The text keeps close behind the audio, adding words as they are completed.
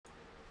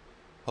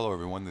Hello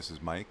everyone, this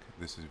is Mike.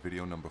 This is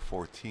video number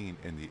 14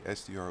 in the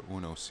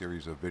SDRuno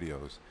series of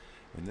videos.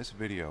 In this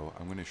video,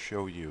 I'm going to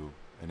show you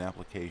an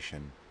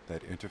application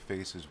that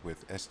interfaces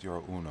with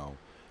SDRuno,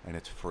 and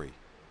it's free.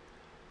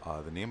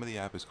 The name of the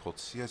app is called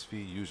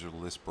CSV User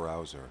List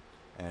Browser,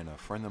 and a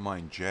friend of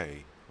mine,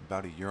 Jay,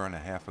 about a year and a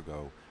half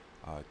ago,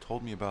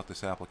 told me about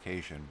this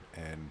application,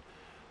 and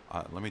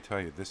let me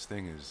tell you, this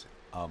thing is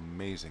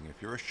amazing.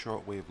 If you're a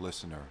shortwave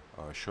listener,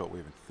 a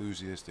shortwave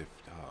enthusiast,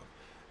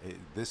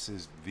 this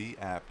is the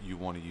app you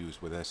want to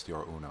use with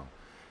SDRuno.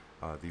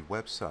 The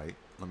website,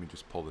 let me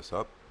just pull this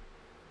up,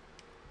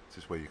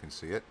 this way you can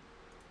see it,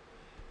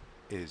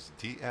 is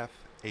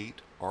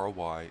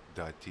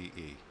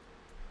df8ry.de.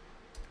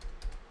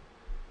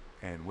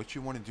 And what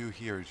you want to do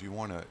here is you're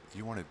going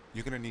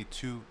to need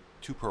two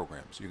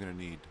programs. You're going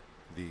to need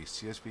the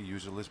CSV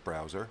User List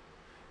Browser,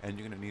 and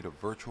you're going to need a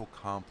virtual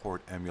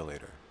Comport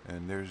emulator.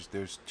 And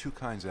there's two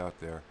kinds out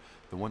there.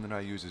 The one that I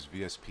use is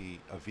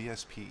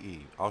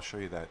VSPE. I'll show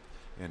you that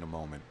in a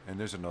moment. And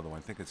there's another one.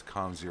 I think it's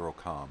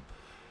Com0Com.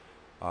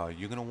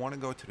 You're going to want to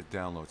go to the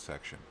download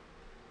section.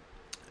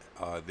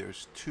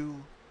 There's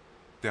two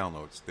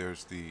downloads.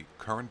 There's the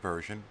current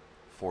version,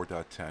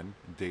 4.10,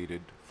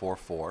 dated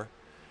 4.4,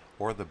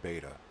 or the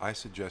beta. I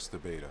suggest the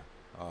beta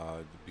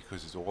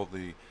because it's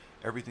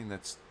everything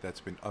that's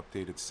been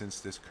updated since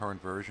this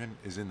current version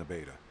is in the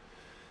beta.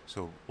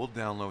 So we'll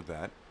download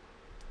that.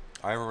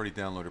 I already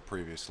downloaded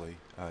previously,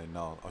 and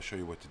I'll show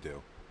you what to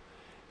do.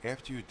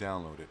 After you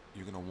download it,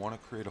 you're going to want to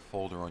create a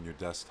folder on your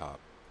desktop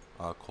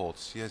called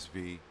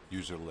CSV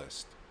User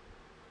List.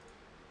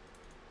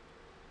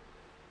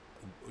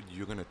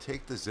 You're going to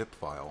take the zip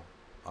file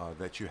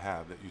that you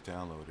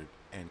downloaded,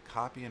 and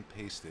copy and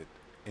paste it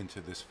into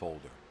this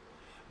folder.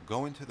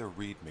 Go into the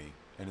README,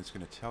 and it's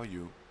going to tell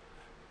you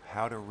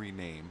how to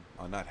rename,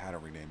 not how to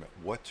rename it,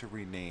 what to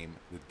rename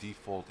the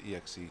default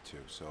exe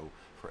to. So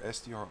for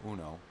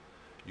SDRuno,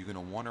 you're going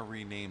to want to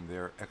rename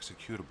their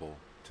executable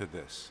to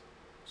this.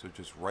 So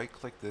just right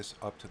click this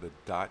up to the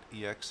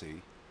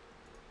 .exe,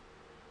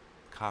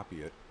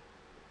 copy it,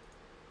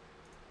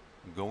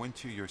 go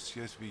into your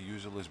CSV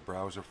User List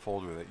Browser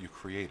folder that you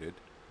created,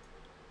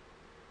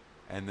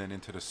 and then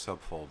into the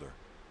subfolder,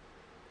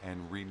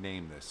 and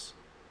rename this,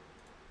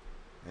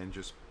 and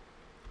just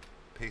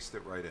paste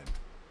it right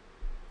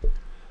in.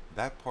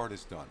 That part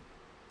is done.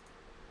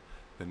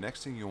 The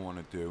next thing you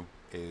want to do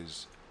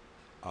is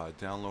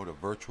download a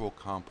virtual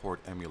Comport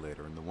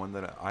emulator, and the one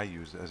that I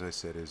use, as I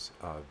said, is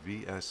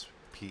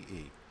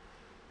VSPE,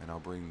 and I'll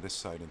bring this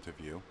site into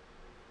view.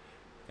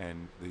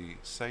 And the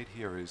site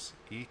here is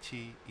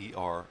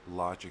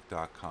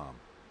etherlogic.com,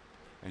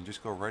 and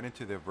just go right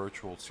into their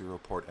virtual serial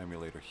port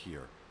emulator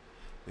here.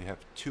 They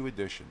have two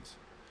editions,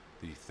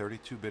 the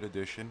 32-bit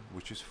edition,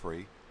 which is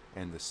free,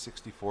 and the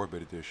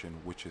 64-bit edition,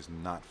 which is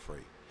not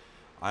free.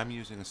 I'm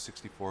using a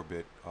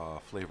 64-bit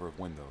flavor of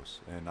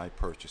Windows, and I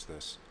purchased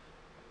this.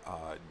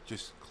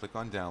 Just click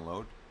on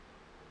download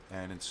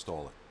and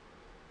install it.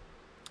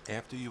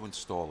 After you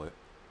install it,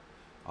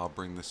 I'll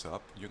bring this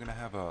up. You're going to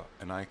have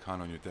an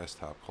icon on your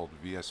desktop called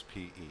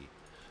VSPE.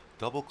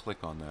 Double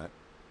click on that,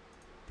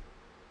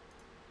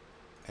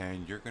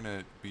 and you're going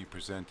to be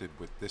presented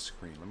with this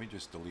screen. Let me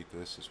just delete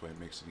this way it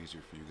makes it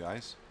easier for you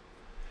guys.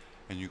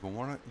 And you're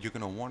going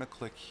to want to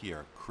click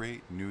here,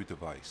 create new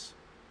device.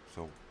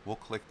 So we'll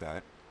click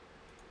that,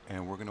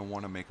 and we're going to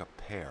want to make a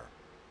pair.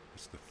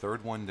 It's the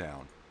third one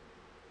down.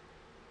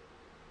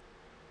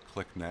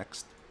 Click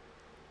next,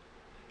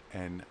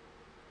 and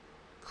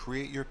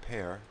create your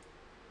pair.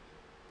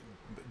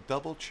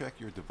 Double check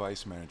your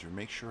device manager.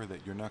 Make sure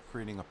that you're not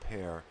creating a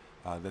pair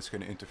that's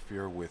going to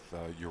interfere with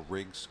your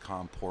rigs,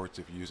 Comports,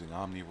 if you're using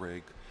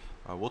OmniRig.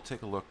 We'll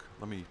take a look.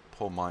 Let me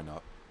pull mine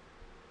up.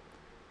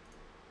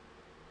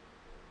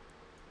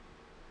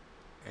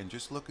 And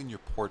just look in your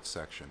port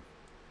section.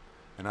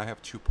 And I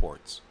have two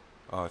ports,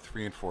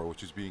 3 and 4,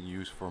 which is being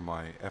used for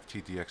my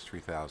FTDX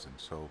 3000.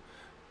 So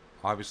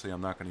obviously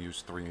I'm not going to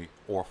use 3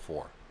 or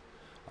 4.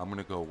 I'm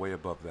going to go way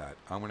above that.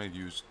 I'm going to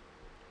use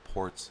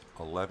ports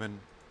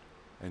 11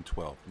 and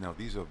 12. Now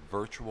these are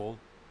virtual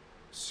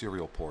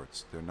serial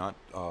ports. They're not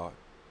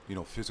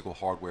physical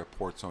hardware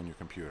ports on your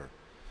computer.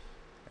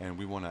 And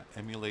we want to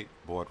emulate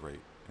baud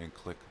rate and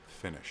click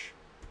finish.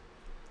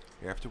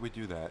 After we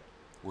do that,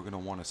 we're going to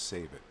want to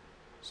save it.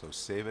 So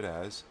save it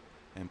as,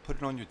 and put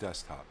it on your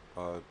desktop.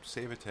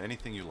 Save it to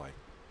anything you like.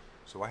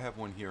 So I have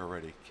one here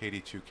already,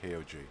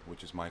 KD2KOG,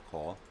 which is my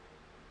call.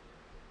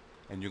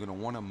 And you're going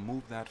to want to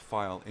move that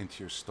file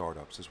into your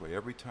startups. This way,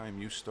 every time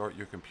you start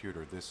your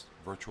computer, this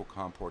virtual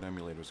Comport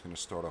emulator is going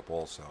to start up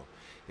also.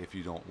 If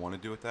you don't want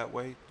to do it that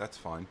way, that's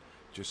fine.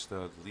 Just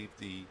leave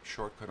the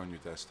shortcut on your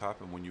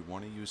desktop, and when you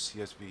want to use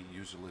CSV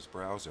User List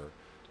Browser,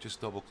 just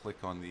double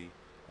click on the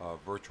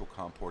virtual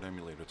Comport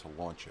emulator to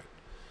launch it.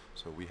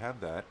 So we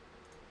have that.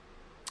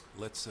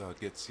 Let's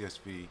get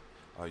CSV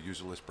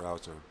User List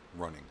Browser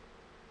running.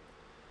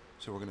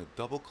 So we're going to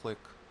double click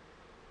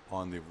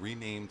on the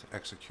renamed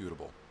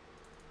executable.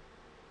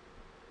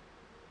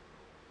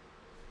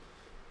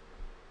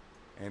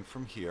 And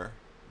from here,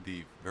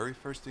 the very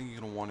first thing you're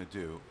going to want to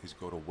do is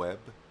go to Web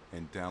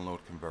and Download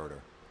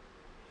Converter.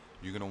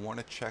 You're going to want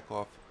to check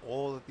off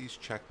all of these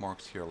check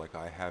marks here like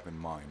I have in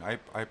mine.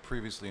 I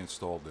previously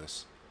installed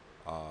this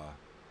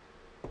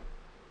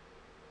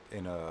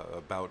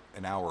about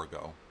an hour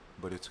ago,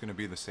 but it's going to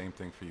be the same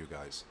thing for you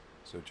guys.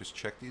 So just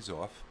check these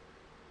off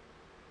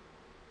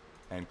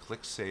and click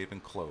Save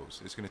and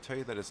Close. It's going to tell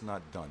you that it's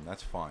not done.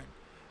 That's fine.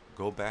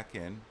 Go back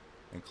in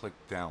and click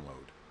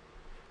Download.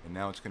 And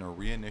now it's going to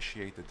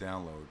reinitiate the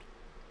download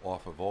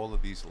off of all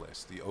of these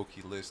lists. The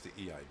OKI list, the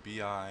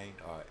EIBI,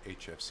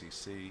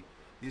 HFCC.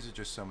 These are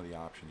just some of the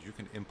options. You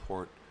can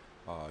import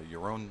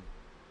your own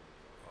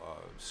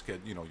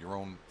your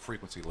own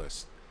frequency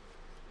list.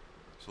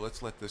 So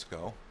let's let this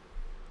go.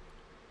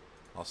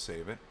 I'll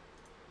save it.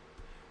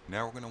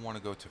 Now we're going to want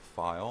to go to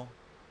File.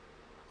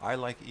 I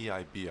like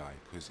EIBI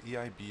because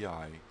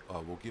EIBI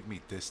will give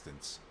me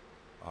distance.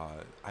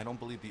 I don't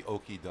believe the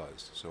OKI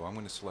does. So I'm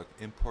going to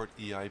select Import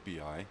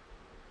EIBI,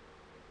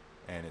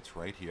 and it's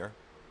right here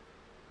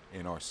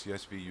in our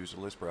CSV user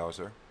list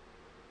browser,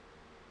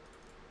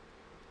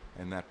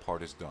 and that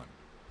part is done.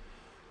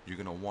 You're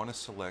going to want to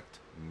select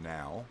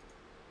Now.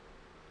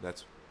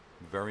 That's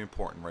very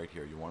important right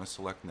here. You want to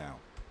select Now.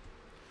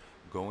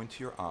 Go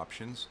into your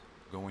options,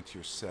 go into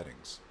your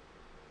settings,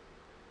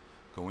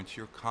 go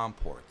into your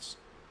Comports,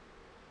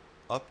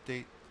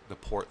 update the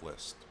port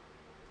list,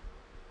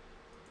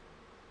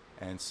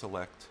 and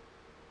select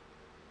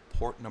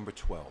port number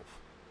 12.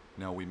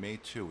 Now we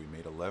made 2, we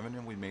made 11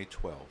 and we made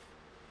 12.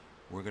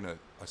 We're going to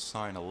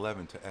assign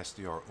 11 to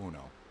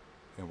SDRuno,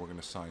 and we're going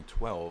to assign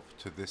 12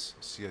 to this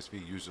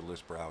CSV user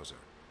list browser.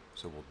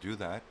 So we'll do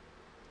that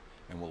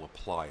and we'll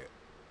apply it.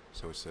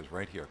 So it says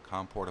right here,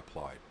 Comport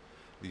applied.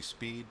 The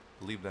speed,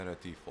 leave that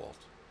at default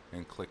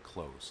and click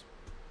Close.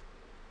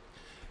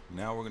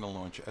 Now we're going to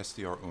launch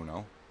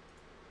SDRuno.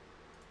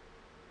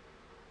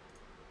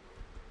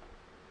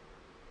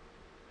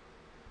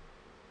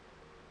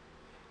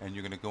 And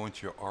you're going to go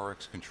into your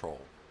RX control.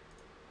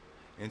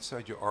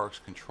 Inside your RX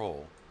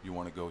control, you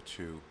want to go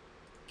to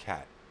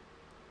Cat.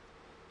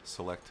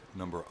 Select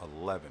number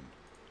 11.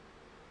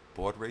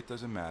 Baud rate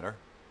doesn't matter.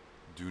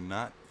 Do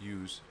not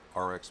use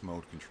RX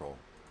mode control.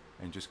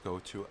 And just go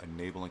to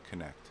Enable and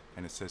Connect.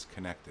 And it says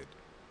connected.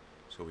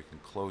 So we can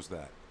close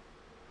that.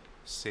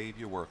 Save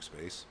your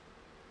workspace,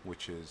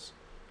 which is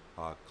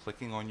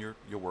clicking on your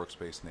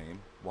workspace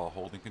name while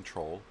holding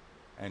control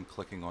and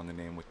clicking on the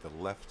name with the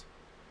left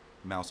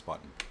mouse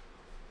button.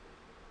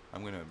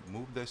 I'm going to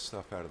move this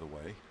stuff out of the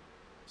way.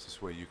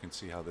 This way you can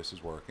see how this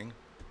is working.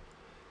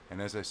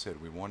 And as I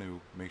said, we want to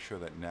make sure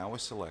that Now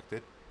is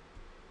selected.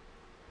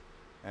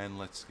 And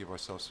let's give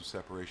ourselves some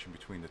separation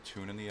between the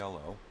tune and the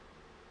LO.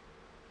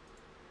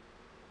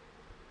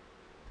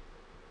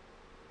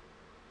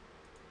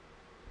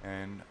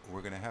 And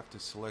we're going to have to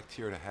select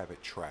here to have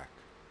it track.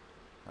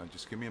 Now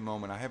just give me a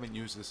moment. I haven't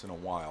used this in a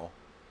while,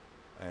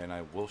 and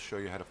I will show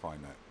you how to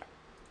find that.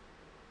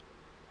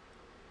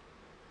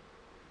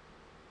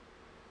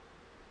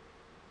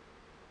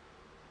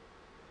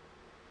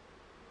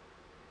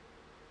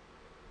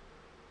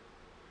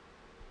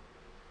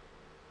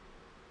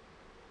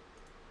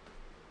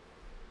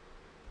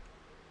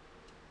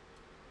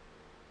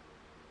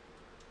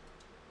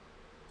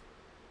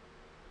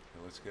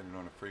 Let's get it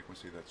on a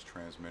frequency that's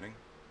transmitting.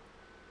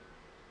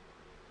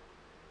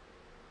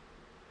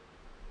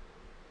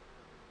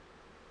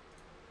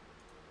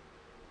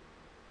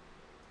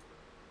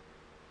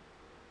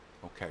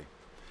 Okay,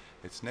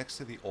 it's next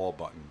to the All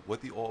button.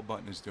 What the All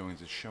button is doing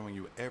is it's showing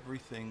you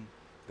everything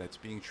that's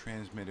being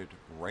transmitted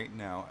right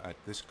now at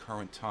this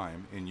current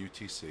time in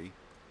UTC,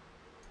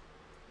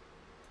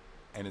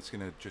 and it's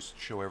going to just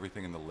show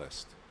everything in the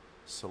list.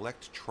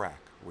 Select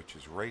Track, which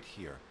is right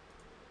here.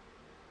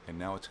 And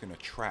now it's going to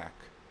track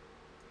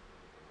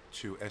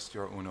to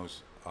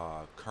SDRuno's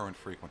current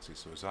frequency.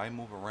 So as I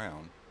move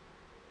around,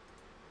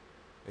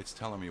 it's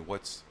telling me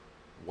what's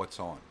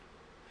on.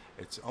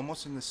 It's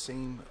almost in the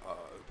same.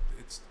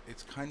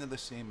 It's kind of the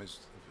same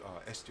as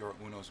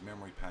SDRuno's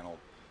memory panel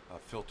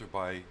filtered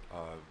by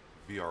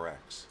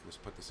VRX. Let's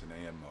put this in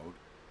AM mode.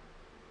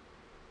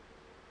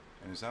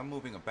 And as I'm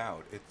moving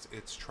about,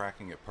 it's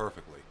tracking it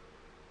perfectly.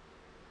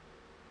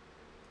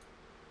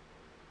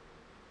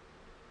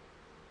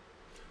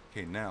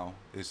 Okay, now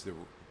is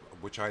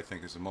which I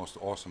think is the most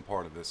awesome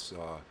part of this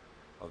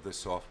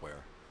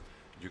software.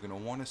 You're going to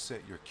want to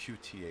set your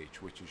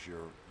QTH, which is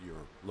your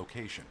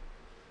location.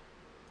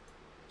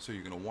 So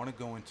you're going to want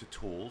to go into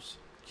Tools,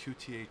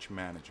 Qth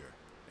Manager,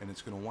 and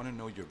it's going to want to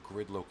know your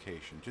grid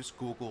location. Just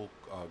Google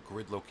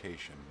grid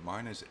location.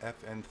 Mine is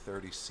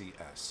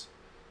FN30CS.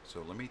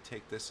 So let me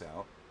take this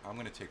out. I'm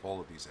going to take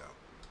all of these out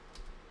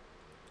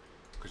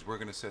because we're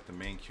going to set the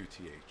main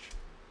QTH.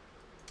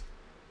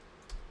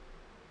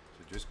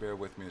 Just bear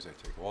with me as I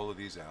take all of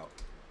these out.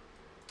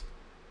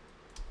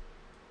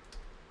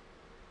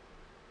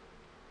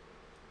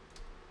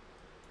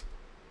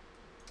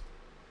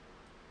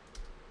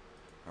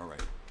 All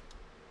right,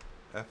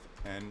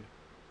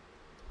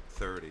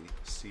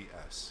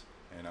 FN30CS,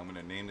 and I'm going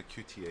to name the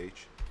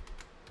QTH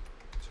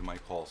to my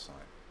call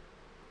sign.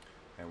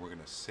 and we're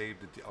going to save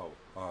the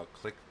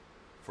click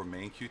for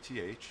main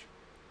QTH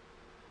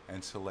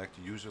and select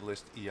user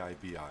list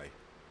EIBI,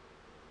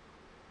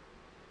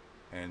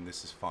 and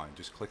this is fine.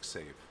 Just click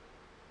save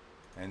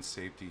and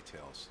save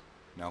details.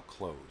 Now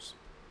close.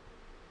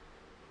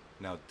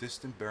 Now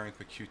distant bearing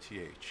for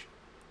QTH,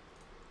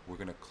 we're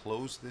going to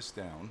close this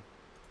down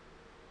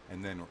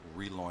and then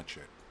relaunch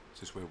it.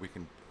 This way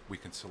we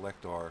can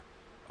select our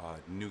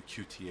new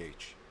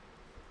QTH,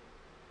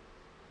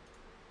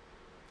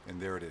 and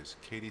there it is,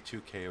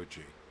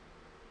 KD2KOG,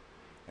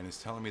 and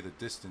it's telling me the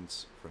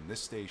distance from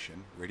this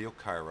station, Radio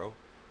Cairo,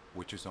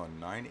 which is on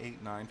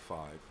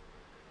 9895,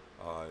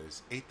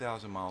 is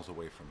 8,000 miles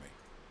away from me.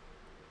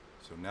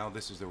 So now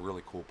this is the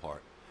really cool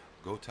part.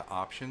 Go to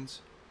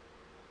options,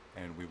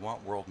 and we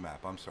want world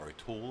map. I'm sorry,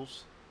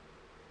 tools,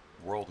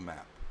 world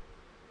map.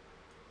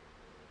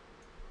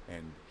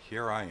 And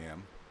here I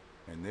am,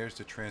 and there's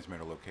the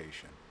transmitter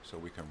location. So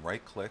we can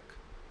right click,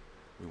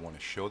 we want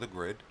to show the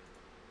grid,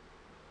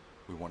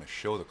 we want to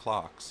show the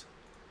clocks,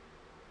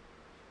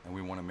 and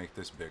we want to make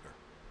this bigger.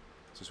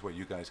 This way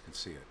you guys can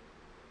see it.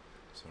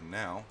 So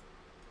now,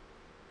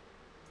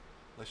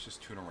 let's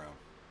just tune around.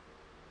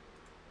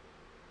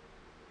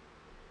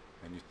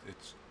 And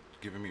it's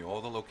giving me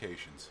all the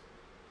locations.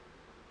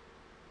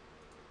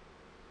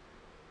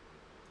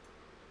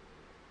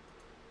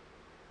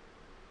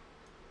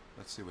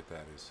 Let's see what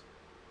that is.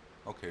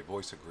 Okay,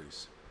 voice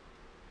agrees.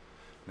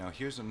 Now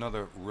here's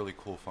another really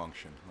cool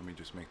function. Let me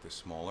just make this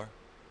smaller.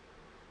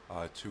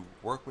 To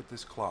work with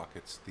this clock,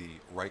 it's the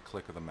right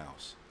click of the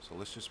mouse. So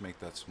let's just make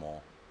that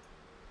small.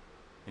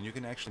 And you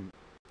can actually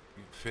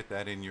fit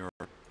that in your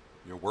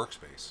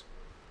workspace.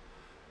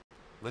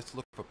 Let's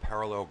look for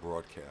parallel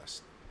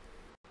broadcast.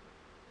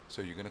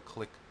 So you're going to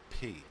click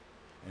P,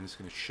 and it's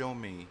going to show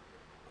me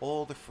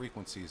all the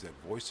frequencies that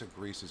Voice of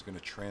Greece is going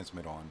to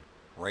transmit on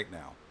right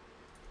now.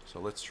 So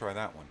let's try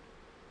that one,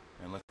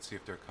 and let's see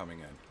if they're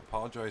coming in.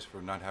 Apologize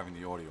for not having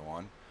the audio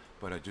on,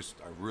 but I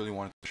really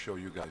wanted to show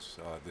you guys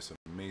this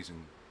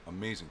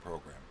amazing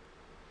program.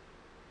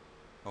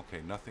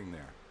 Okay, nothing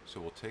there. So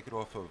we'll take it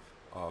off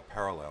of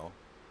parallel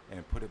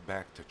and put it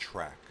back to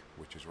track,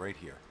 which is right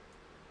here.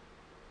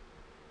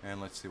 And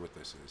let's see what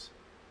this is.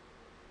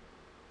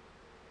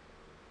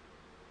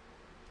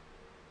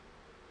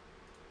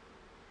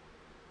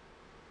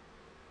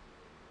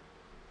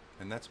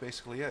 And that's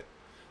basically it.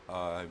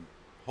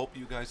 Hope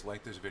you guys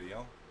like this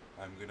video.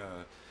 I'm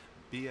gonna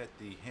be at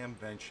the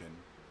Hamvention,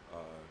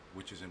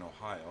 which is in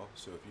Ohio.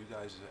 So if you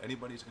guys,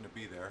 anybody's gonna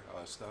be there,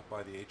 stop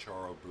by the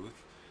HRO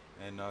booth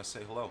and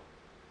say hello.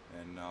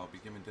 And I'll be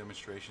giving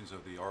demonstrations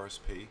of the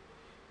RSP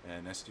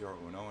and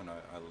SDRuno, and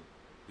I'll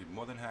be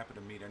more than happy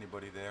to meet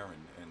anybody there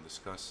and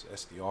discuss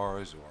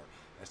SDRs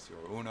or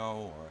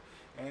SDRuno or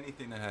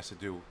anything that has to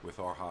do with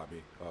our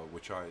hobby,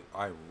 which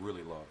I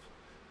really love.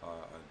 I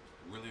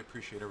really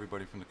appreciate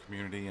everybody from the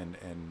community and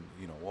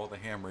you know, all the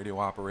ham radio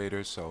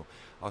operators. So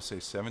I'll say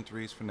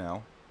 7-3s for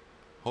now.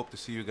 Hope to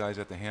see you guys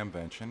at the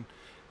Hamvention,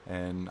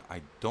 and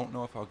I don't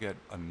know if I'll get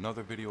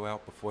another video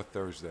out before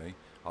Thursday.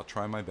 I'll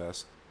try my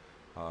best,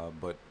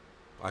 but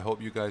I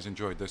hope you guys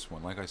enjoyed this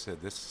one. Like I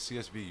said, this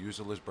CSV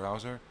userless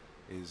browser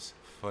is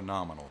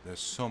phenomenal. There's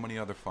so many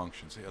other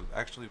functions.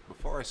 Actually,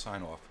 before I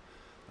sign off,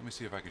 let me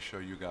see if I can show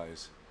you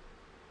guys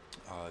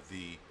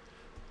the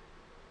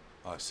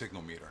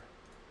signal meter.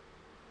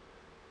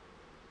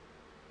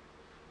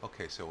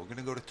 Okay, so we're going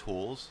to go to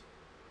Tools.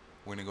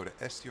 We're going to go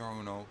to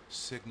SDRuno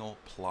Signal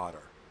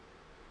Plotter.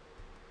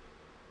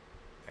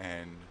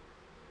 And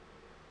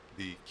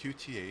the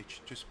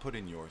QTH, just put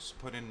in yours.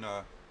 Put in,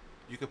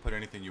 you can put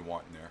anything you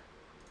want in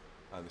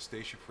there. The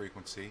station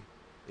frequency.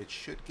 It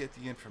should get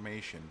the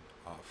information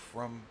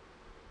from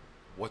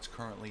what's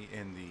currently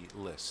in the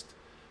list.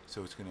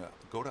 So it's going to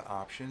go to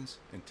Options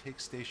and take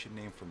station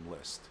name from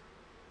list.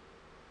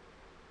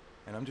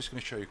 And I'm just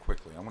going to show you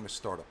quickly. I'm going to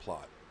start a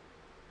plot.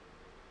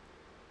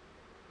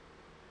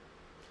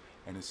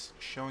 And it's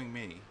showing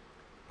me,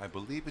 I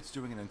believe it's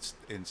doing it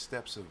in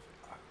steps of,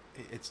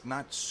 it's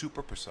not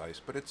super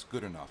precise, but it's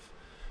good enough.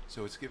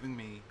 So it's giving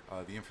me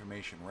the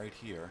information right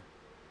here,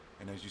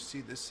 and as you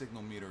see, this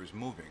signal meter is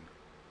moving.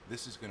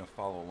 This is going to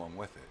follow along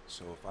with it.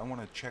 So if I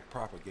want to check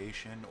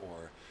propagation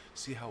or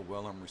see how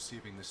well I'm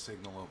receiving this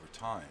signal over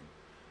time,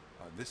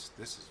 this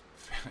is,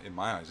 in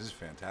my eyes, this is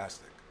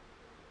fantastic.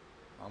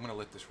 I'm going to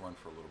let this run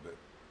for a little bit.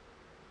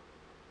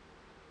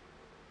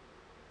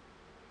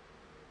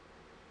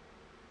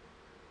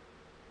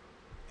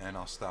 And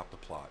I'll stop the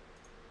plot.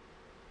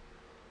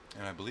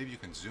 And I believe you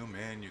can zoom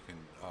in, you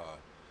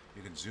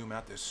can zoom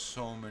out. There's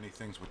so many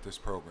things with this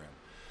program.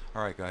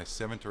 All right, guys,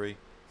 7-3.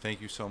 Thank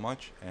you so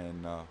much,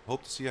 and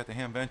hope to see you at the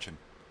Hamvention.